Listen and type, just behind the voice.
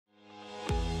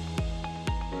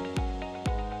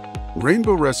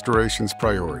Rainbow Restoration's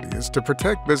priority is to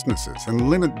protect businesses and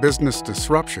limit business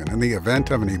disruption in the event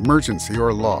of an emergency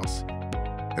or loss.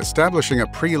 Establishing a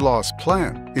pre-loss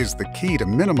plan is the key to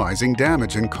minimizing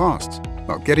damage and costs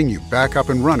while getting you back up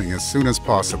and running as soon as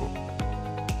possible.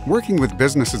 Working with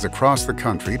businesses across the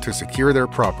country to secure their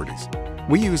properties,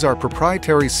 we use our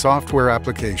proprietary software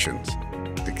applications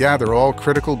to gather all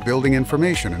critical building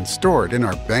information and store it in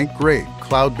our bank-grade,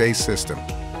 cloud-based system.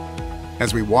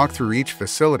 As we walk through each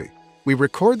facility, we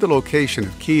record the location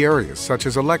of key areas such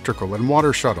as electrical and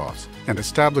water shutoffs and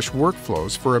establish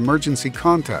workflows for emergency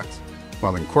contacts,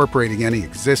 while incorporating any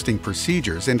existing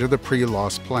procedures into the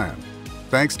pre-loss plan.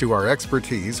 Thanks to our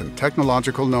expertise and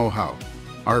technological know-how,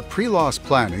 our pre-loss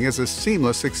planning is a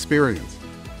seamless experience.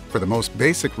 For the most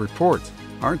basic reports,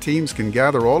 our teams can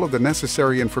gather all of the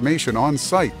necessary information on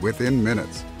site within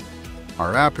minutes.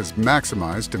 Our app is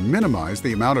maximized to minimize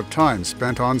the amount of time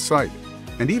spent on site,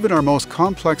 and even our most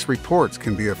complex reports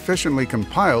can be efficiently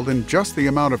compiled in just the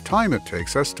amount of time it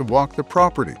takes us to walk the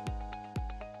property.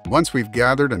 Once we've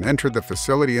gathered and entered the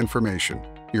facility information,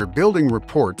 your building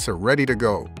reports are ready to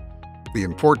go. The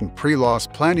important pre-loss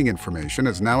planning information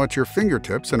is now at your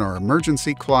fingertips in our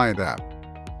Emergency Client app.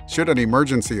 Should an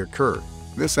emergency occur,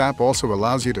 this app also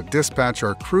allows you to dispatch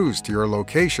our crews to your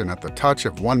location at the touch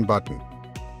of one button.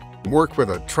 Work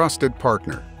with a trusted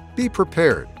partner. Be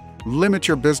prepared. Limit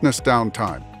your business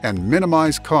downtime and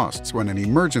minimize costs when an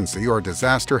emergency or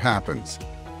disaster happens.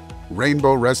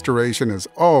 Rainbow Restoration is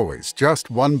always just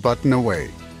one button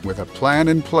away, with a plan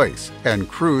in place and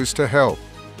crews to help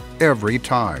every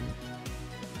time.